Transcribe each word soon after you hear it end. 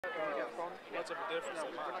much of a difference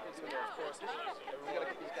in mine. Of course, everyone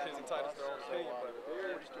is entitled to their own opinion, but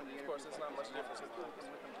of course, it's not much difference.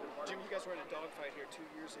 Jim, you guys were in a dogfight here 2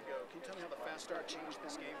 years ago. Can you tell me how the fast start changed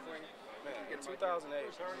this game for you? Man, in 2008,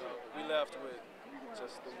 we left with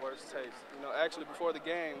just the worst taste. Actually, before the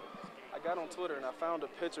game, I got on Twitter and I found a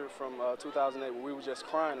picture from 2008 where we were just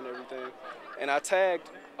crying and everything, and I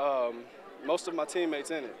tagged most of my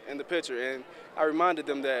teammates in the picture, and I reminded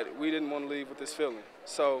them that we didn't want to leave with this feeling.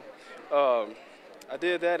 So I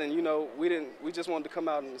did that, and we just wanted to come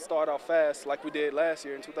out and start off fast like we did last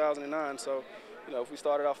year in 2009. So if we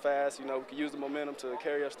started off fast, we could use the momentum to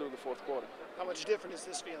carry us through the fourth quarter. How much different is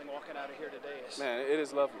this feeling walking out of here today? Man, it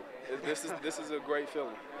is lovely. This is a great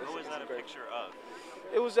feeling. Who was that a picture of?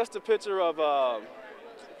 It was just a picture of, I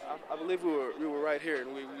believe we were right here,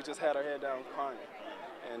 and we just had our head down crying.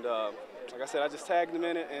 And like I said, I just tagged them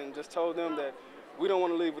in it and just told them that we don't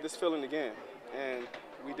want to leave with this feeling again, and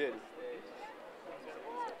we didn't.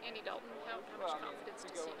 Andy Dalton, how much confidence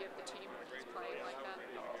does he give the team when he's playing like that?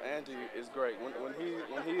 Andy is great. When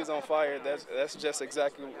he is on fire, that's just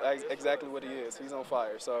exactly what he is. He's on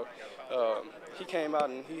fire. So he came out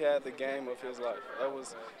and he had the game of his life. That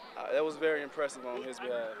was very impressive on his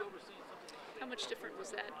behalf. How much different was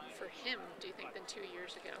that for him, do you think, than 2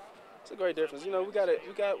 years ago? It's a great difference. We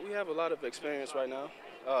have a lot of experience right now,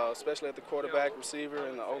 especially at the quarterback, receiver,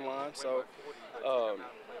 and the O-line. So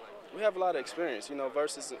we have a lot of experience.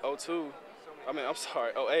 Versus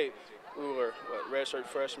 08. We were redshirt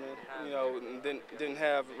freshmen, and didn't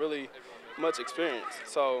have really much experience.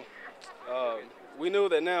 So we knew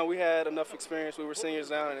that now we had enough experience. We were seniors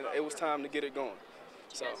now, and it was time to get it going.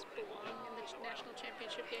 Do you guys belong in the national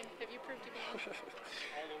championship game? Have you proved you belong?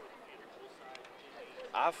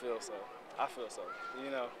 I feel so.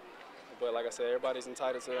 But like I said, everybody's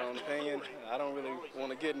entitled to their own opinion. I don't really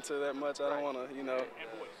want to get into that much. I don't want to, I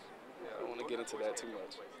don't want to get into that too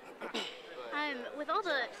much. With all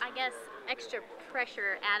the, extra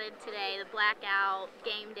pressure added today, the blackout,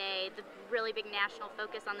 game day, the really big national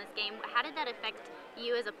focus on this game, how did that affect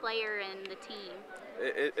you as a player and the team?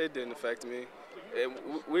 It didn't affect me.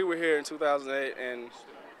 We were here in 2008, and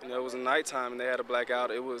it was a nighttime, and they had a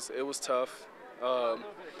blackout. It was tough.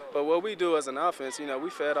 But what we do as an offense, we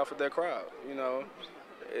fed off of their crowd. The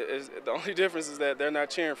only difference is that they're not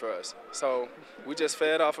cheering for us. So we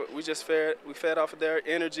fed off of their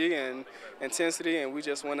energy and intensity, and we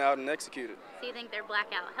just went out and executed. So you think their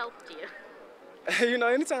blackout helped you?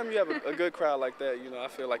 Anytime you have a good crowd like that, I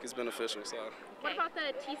feel like it's beneficial. So. What about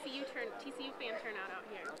the TCU fan turnout out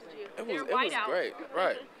here? It was great,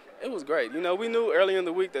 right? It was great. We knew early in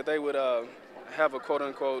the week that they would have a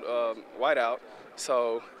quote-unquote whiteout,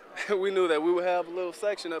 so we knew that we would have a little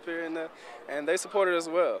section up here, and they supported us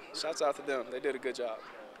well. Shouts out to them. They did a good job.